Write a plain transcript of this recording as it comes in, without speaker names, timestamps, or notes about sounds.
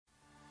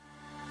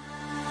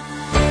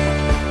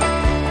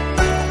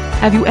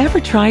Have you ever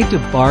tried to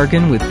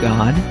bargain with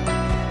God?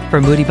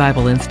 From Moody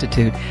Bible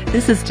Institute,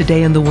 this is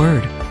Today in the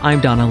Word.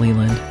 I'm Donna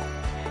Leland.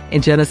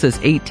 In Genesis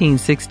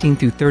 18:16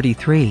 through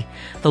 33,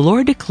 the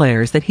Lord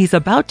declares that He's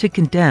about to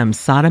condemn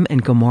Sodom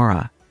and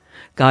Gomorrah.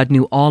 God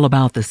knew all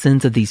about the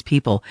sins of these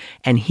people,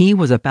 and He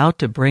was about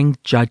to bring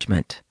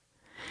judgment.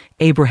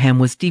 Abraham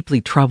was deeply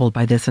troubled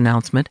by this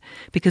announcement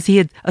because he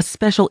had a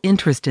special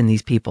interest in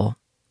these people.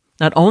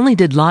 Not only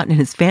did Lot and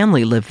his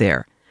family live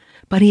there,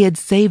 but he had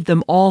saved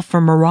them all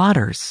from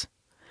marauders.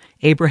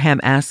 Abraham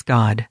asked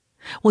God,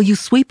 "Will you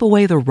sweep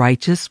away the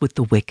righteous with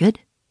the wicked?"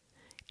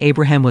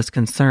 Abraham was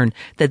concerned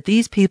that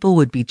these people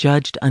would be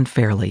judged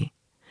unfairly.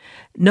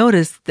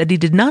 Notice that he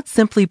did not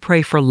simply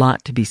pray for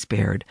Lot to be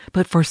spared,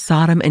 but for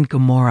Sodom and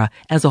Gomorrah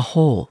as a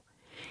whole.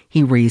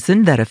 He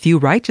reasoned that a few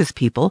righteous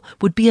people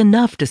would be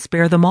enough to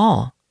spare them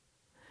all.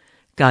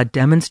 God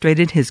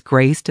demonstrated His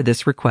grace to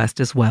this request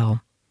as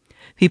well.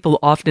 People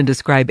often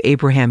describe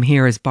Abraham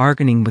here as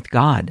bargaining with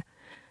God,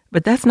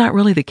 but that's not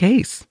really the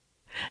case.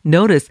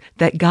 Notice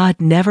that God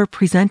never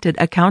presented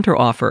a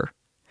counteroffer.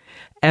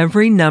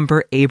 Every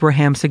number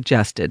Abraham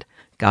suggested,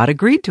 God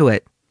agreed to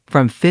it,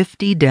 from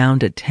 50 down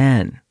to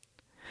 10.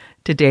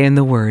 Today in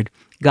the Word,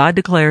 God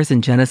declares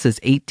in Genesis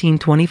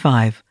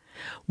 18:25,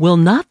 "Will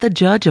not the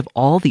judge of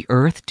all the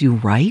earth do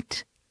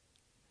right?"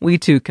 We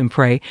too can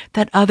pray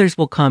that others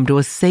will come to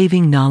a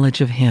saving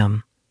knowledge of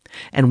Him.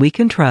 And we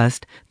can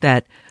trust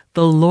that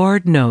the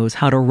Lord knows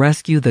how to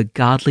rescue the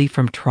godly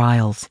from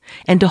trials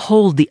and to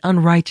hold the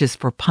unrighteous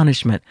for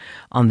punishment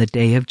on the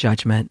day of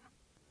judgment.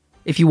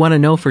 If you want to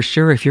know for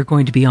sure if you're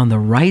going to be on the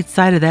right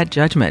side of that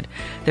judgment,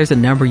 there's a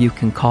number you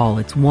can call.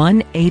 It's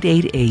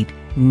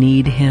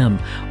 1-888-NEED-HIM.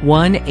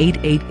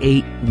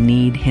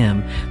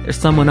 1-888-NEED-HIM. There's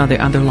someone on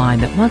the other line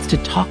that wants to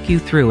talk you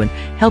through and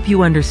help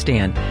you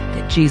understand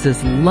that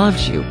Jesus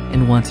loves you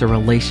and wants a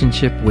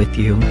relationship with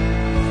you.